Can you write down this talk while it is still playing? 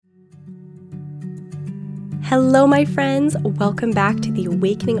Hello, my friends. Welcome back to the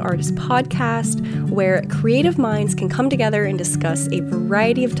Awakening Artist podcast, where creative minds can come together and discuss a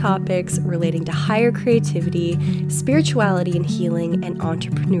variety of topics relating to higher creativity, spirituality and healing, and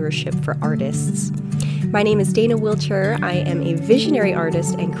entrepreneurship for artists. My name is Dana Wilcher. I am a visionary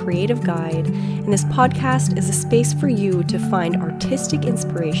artist and creative guide, and this podcast is a space for you to find artistic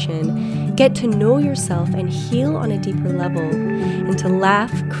inspiration, get to know yourself and heal on a deeper level, and to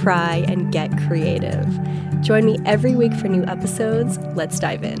laugh, cry, and get creative. Join me every week for new episodes. Let's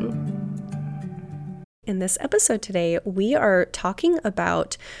dive in. In this episode today, we are talking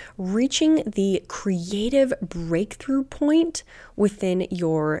about reaching the creative breakthrough point within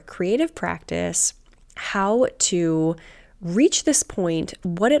your creative practice, how to reach this point,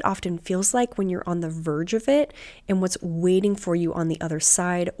 what it often feels like when you're on the verge of it, and what's waiting for you on the other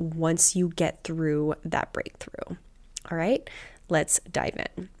side once you get through that breakthrough. All right, let's dive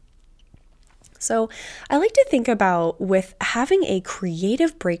in. So I like to think about with having a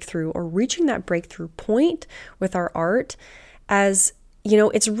creative breakthrough or reaching that breakthrough point with our art as,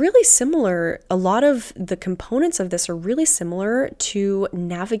 it's really similar. A lot of the components of this are really similar to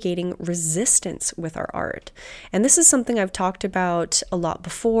navigating resistance with our art. And this is something I've talked about a lot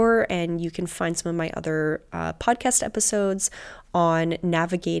before, and you can find some of my other podcast episodes on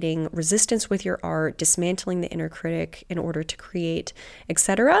navigating resistance with your art, dismantling the inner critic in order to create,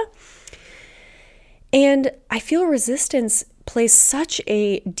 etc. And I feel resistance plays such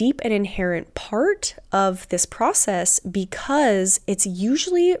a deep and inherent part of this process because it's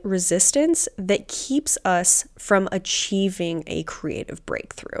usually resistance that keeps us from achieving a creative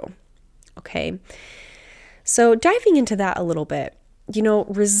breakthrough. Okay, so diving into that a little bit,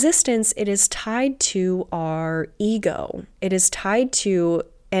 resistance, it is tied to our ego. It is tied to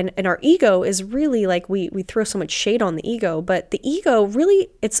And our ego is really like, we throw so much shade on the ego, but the ego really,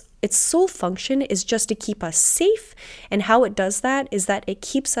 its sole function is just to keep us safe. And how it does that is that it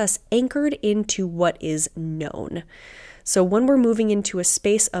keeps us anchored into what is known. So when we're moving into a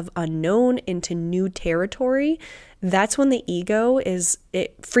space of unknown, into new territory, that's when the ego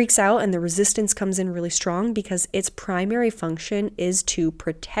it freaks out and the resistance comes in really strong because its primary function is to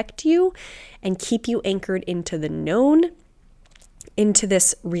protect you and keep you anchored into the known, into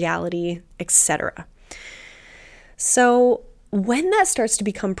this reality, etc. So when that starts to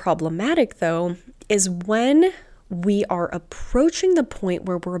become problematic, though, is when we are approaching the point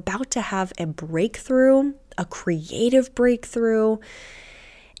where we're about to have a breakthrough, a creative breakthrough,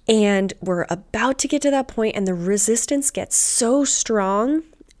 and we're about to get to that point and the resistance gets so strong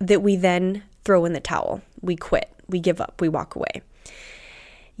that we then throw in the towel. We quit, we give up, we walk away.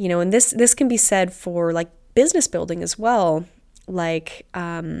 And this can be said for like business building as well. Like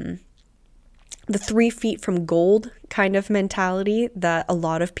the 3 feet from gold kind of mentality that a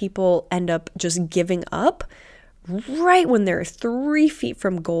lot of people end up just giving up right when they're 3 feet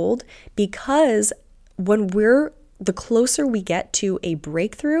from gold, because the closer we get to a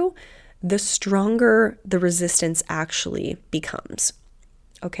breakthrough, the stronger the resistance actually becomes.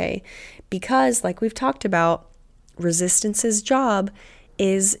 Okay, because like we've talked about, resistance's job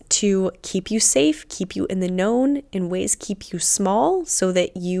is to keep you safe, keep you in the known, in ways keep you small so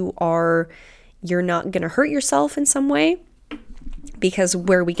that you're not going to hurt yourself in some way, because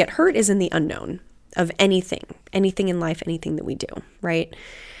where we get hurt is in the unknown of anything in life, anything that we do, right?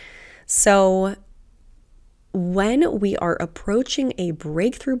 So when we are approaching a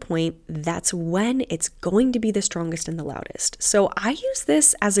breakthrough point, that's when it's going to be the strongest and the loudest. So I use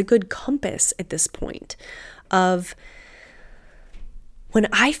this as a good compass at this point of when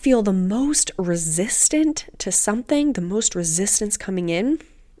I feel the most resistant to something, the most resistance coming in,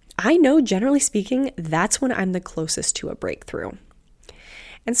 I know, generally speaking, that's when I'm the closest to a breakthrough.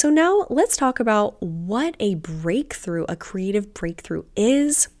 And so now let's talk about what a breakthrough, a creative breakthrough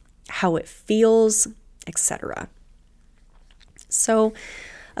is, how it feels, etc. So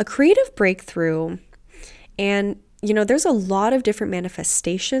a creative breakthrough, and there's a lot of different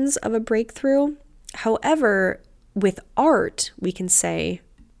manifestations of a breakthrough. However, with art, we can say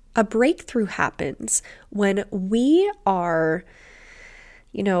a breakthrough happens when we are,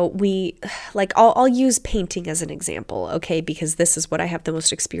 I'll use painting as an example, okay, because this is what I have the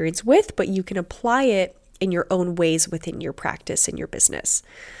most experience with, but you can apply it in your own ways within your practice and your business.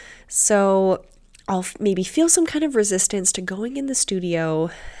 So I'll maybe feel some kind of resistance to going in the studio,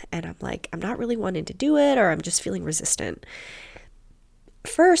 and I'm not really wanting to do it, or I'm just feeling resistant.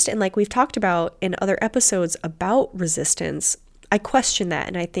 First, and like we've talked about in other episodes about resistance, I question that,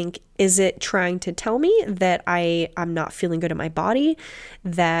 and I think, is it trying to tell me that I'm not feeling good in my body,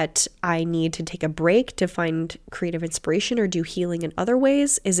 that I need to take a break to find creative inspiration or do healing in other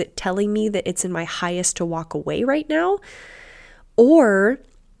ways? Is it telling me that it's in my highest to walk away right now? Or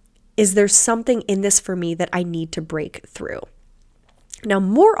is there something in this for me that I need to break through? Now,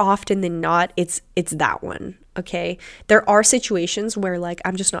 more often than not, it's that one, okay? There are situations where like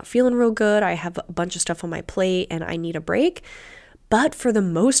I'm just not feeling real good, I have a bunch of stuff on my plate and I need a break. But for the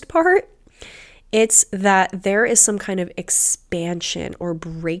most part, it's that there is some kind of expansion or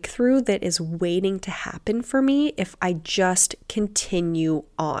breakthrough that is waiting to happen for me if I just continue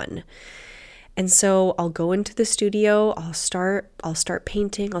on. And so I'll go into the studio, I'll start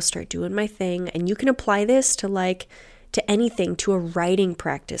painting, I'll start doing my thing, and you can apply this to anything, to a writing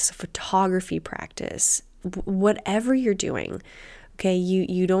practice, a photography practice, whatever you're doing. Okay,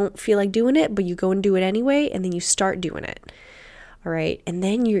 you don't feel like doing it, but you go and do it anyway, and then you start doing it. All right, and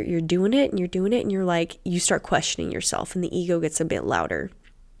then you're doing it, and you're doing it, and you're like, you start questioning yourself, and the ego gets a bit louder.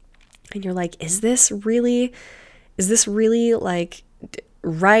 And you're like, is this really like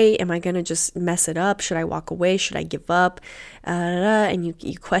right? Am I gonna just mess it up? Should I walk away? Should I give up? And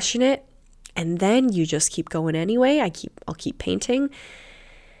you question it. And then you just keep going anyway. I'll keep painting.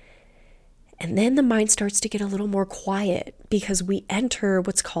 And then the mind starts to get a little more quiet because we enter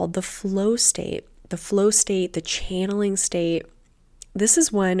what's called the flow state. The flow state, the channeling state. This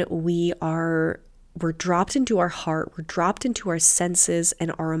is when we're dropped into our heart, we're dropped into our senses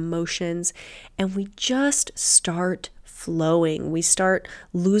and our emotions, and we just start flowing. We start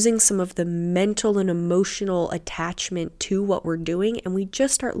losing some of the mental and emotional attachment to what we're doing, and we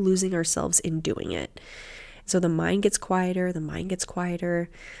just start losing ourselves in doing it. So the mind gets quieter,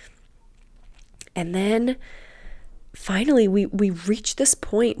 and then finally we reach this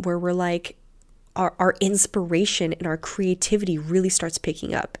point where we're like, our inspiration and our creativity really starts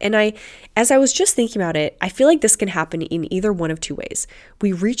picking up. And as I was just thinking about it, I feel like this can happen in either one of two ways.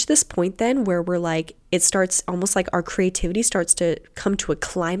 We reach this point then where we're like, it starts almost like our creativity starts to come to a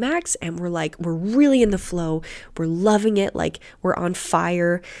climax, and we're really in the flow. We're loving it. Like we're on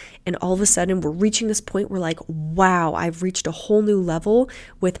fire. And all of a sudden we're reaching this point where like, wow, I've reached a whole new level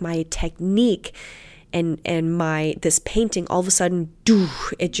with my technique. And this painting, all of a sudden,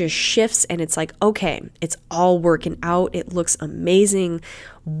 it just shifts, and it's like, okay, it's all working out. It looks amazing.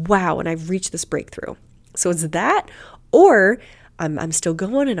 Wow. And I've reached this breakthrough. So it's that, or I'm still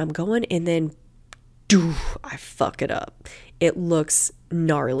going, and then I fuck it up. It looks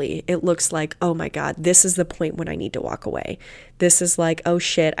gnarly. It looks like, oh my God, this is the point when I need to walk away. This is like, oh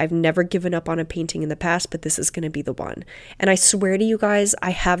shit, I've never given up on a painting in the past, but this is going to be the one. And I swear to you guys,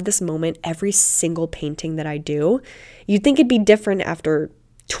 I have this moment every single painting that I do. You'd think it'd be different after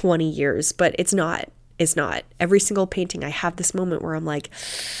 20 years, but it's not. It's not. Every single painting, I have this moment where I'm like,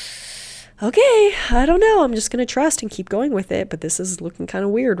 okay, I don't know. I'm just going to trust and keep going with it, but this is looking kind of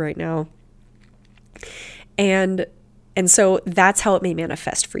weird right now. And so that's how it may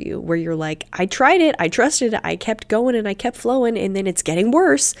manifest for you, where you're like, I tried it, I trusted it, I kept going and I kept flowing, and then it's getting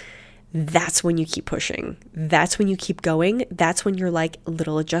worse. That's when you keep pushing. That's when you keep going. That's when you're like,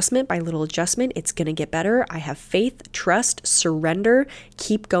 little adjustment by little adjustment, it's going to get better. I have faith, trust, surrender,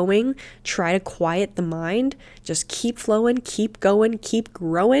 keep going, try to quiet the mind, just keep flowing, keep going, keep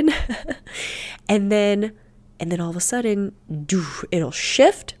growing. and then all of a sudden, it'll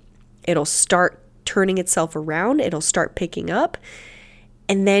shift, it'll start turning itself around, it'll start picking up,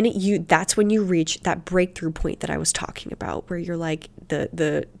 and then that's when you reach that breakthrough point that I was talking about, where you're like,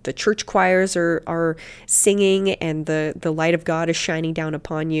 the church choirs are singing, and the light of God is shining down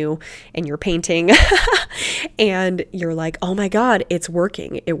upon you, and you're painting and you're like, oh my God, it's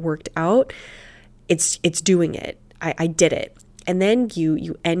working, it worked out, it's doing it, I did it. And then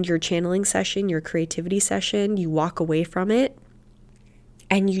you end your channeling session, your creativity session, you walk away from it,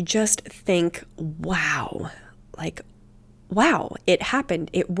 and you just think, wow, it happened.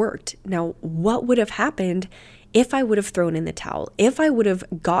 It worked. Now, what would have happened if I would have thrown in the towel? If I would have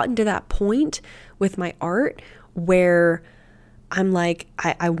gotten to that point with my art where I'm like,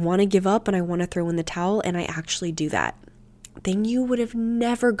 I want to give up and I want to throw in the towel, and I actually do that, then you would have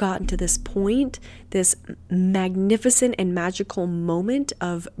never gotten to this point, this magnificent and magical moment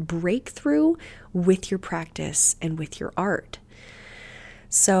of breakthrough with your practice and with your art.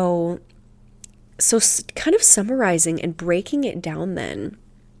 So kind of summarizing and breaking it down then,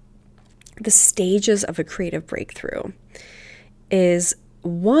 the stages of a creative breakthrough is,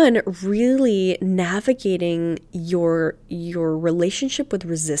 one, really navigating your relationship with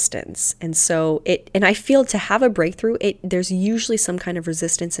resistance. And so and I feel to have a breakthrough, there's usually some kind of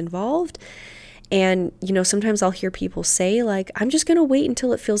resistance involved. And, sometimes I'll hear people say like, I'm just going to wait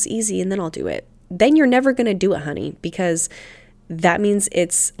until it feels easy and then I'll do it. Then you're never going to do it, honey, because that means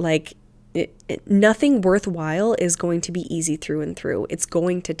it's like nothing worthwhile is going to be easy through and through. It's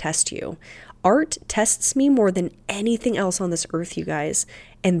going to test you. Art tests me more than anything else on this earth, you guys.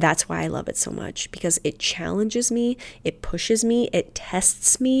 And that's why I love it so much, because it challenges me, it pushes me, it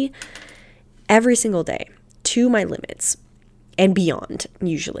tests me every single day to my limits and beyond,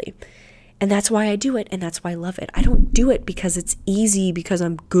 usually. And that's why I do it, and that's why I love it. I don't do it because it's easy, because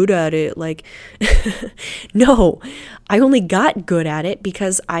I'm good at it. Like, no, I only got good at it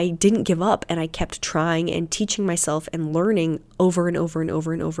because I didn't give up, and I kept trying and teaching myself and learning over and over and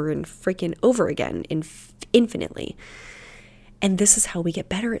over and over and freaking over again, infinitely. And this is how we get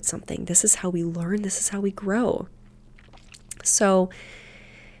better at something. This is how we learn. This is how we grow. So,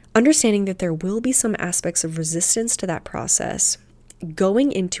 understanding that there will be some aspects of resistance to that process,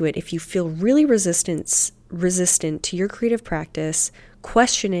 going into it, if you feel really resistant to your creative practice,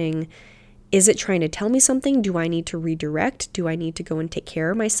 questioning, is it trying to tell me something? Do I need to redirect? Do I need to go and take care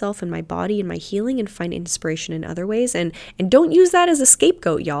of myself and my body and my healing and find inspiration in other ways? And don't use that as a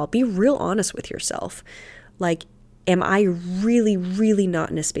scapegoat, y'all. Be real honest with yourself. Like, am I really, really not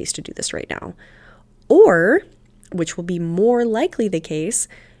in a space to do this right now? Or, which will be more likely the case,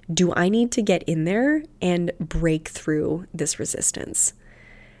 do I need to get in there and break through this resistance?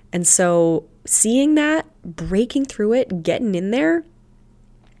 And so seeing that, breaking through it, getting in there,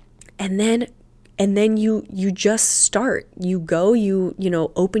 and then you just start. You go,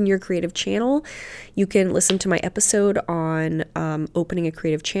 open your creative channel. You can listen to my episode on opening a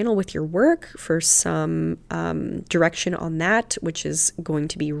creative channel with your work for some direction on that, which is going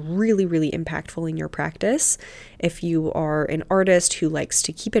to be really, really impactful in your practice. If you are an artist who likes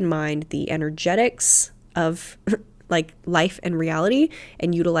to keep in mind the energetics of like life and reality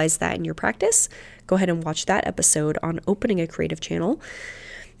and utilize that in your practice, go ahead and watch that episode on opening a creative channel.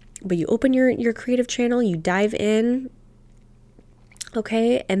 But you open your creative channel, you dive in,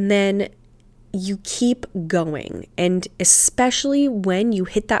 okay? And then you keep going. And especially when you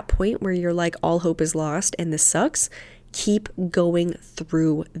hit that point where you're like, all hope is lost and this sucks, keep going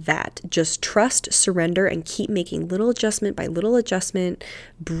through that. Just trust, surrender, and keep making little adjustment by little adjustment.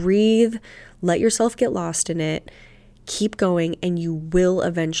 Breathe, let yourself get lost in it. Keep going, and you will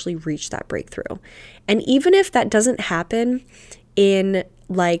eventually reach that breakthrough. And even if that doesn't happen in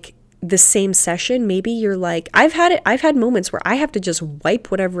like the same session, maybe you're like, I've had moments where I have to just wipe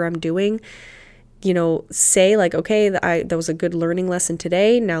whatever I'm doing, say like, okay, that was a good learning lesson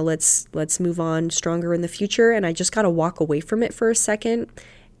today. Now let's move on stronger in the future. And I just got to walk away from it for a second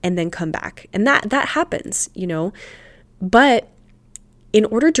and then come back. And that happens, but in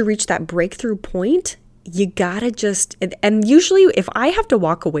order to reach that breakthrough point, you gotta just, and usually if I have to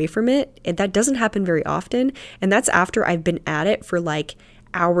walk away from it, and that doesn't happen very often, and that's after I've been at it for like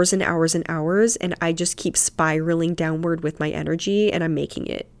hours and hours and hours, and I just keep spiraling downward with my energy, and I'm making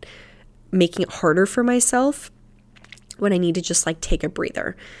it harder for myself when I need to just like take a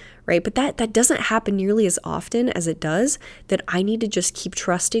breather, right? But that doesn't happen nearly as often as it does, that I need to just keep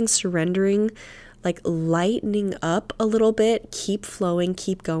trusting, surrendering, like lightening up a little bit, keep flowing,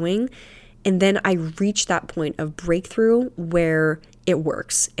 keep going. And then I reach that point of breakthrough where it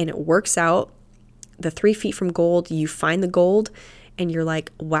works, and it works out. The 3 feet from gold, you find the gold and you're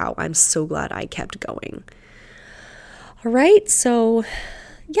like, wow, I'm so glad I kept going. All right. So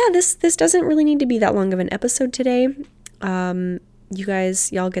yeah, this doesn't really need to be that long of an episode today.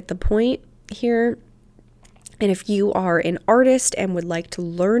 Y'all get the point here. And if you are an artist and would like to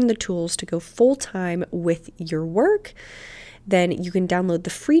learn the tools to go full-time with your work, then you can download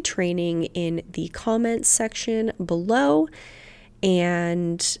the free training in the comments section below.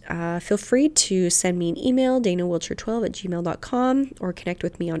 And feel free to send me an email, danawilcher12@gmail.com, or connect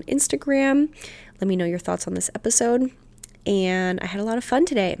with me on Instagram. Let me know your thoughts on this episode. And I had a lot of fun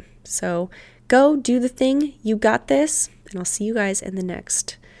today. So go do the thing. You got this. And I'll see you guys in the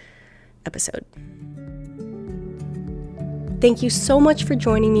next episode. Thank you so much for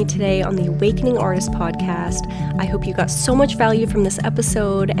joining me today on the Awakening Artist podcast. I hope you got so much value from this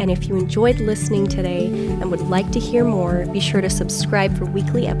episode, and if you enjoyed listening today and would like to hear more, be sure to subscribe for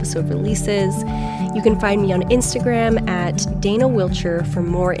weekly episode releases. You can find me on Instagram at Dana Wilcher for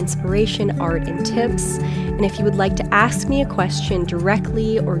more inspiration, art, and tips. And if you would like to ask me a question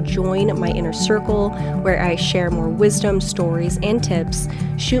directly or join my inner circle where I share more wisdom, stories, and tips,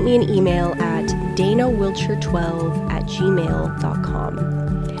 shoot me an email at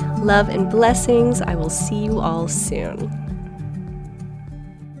danawilcher12@gmail.com. Love and blessings. I will see you all soon.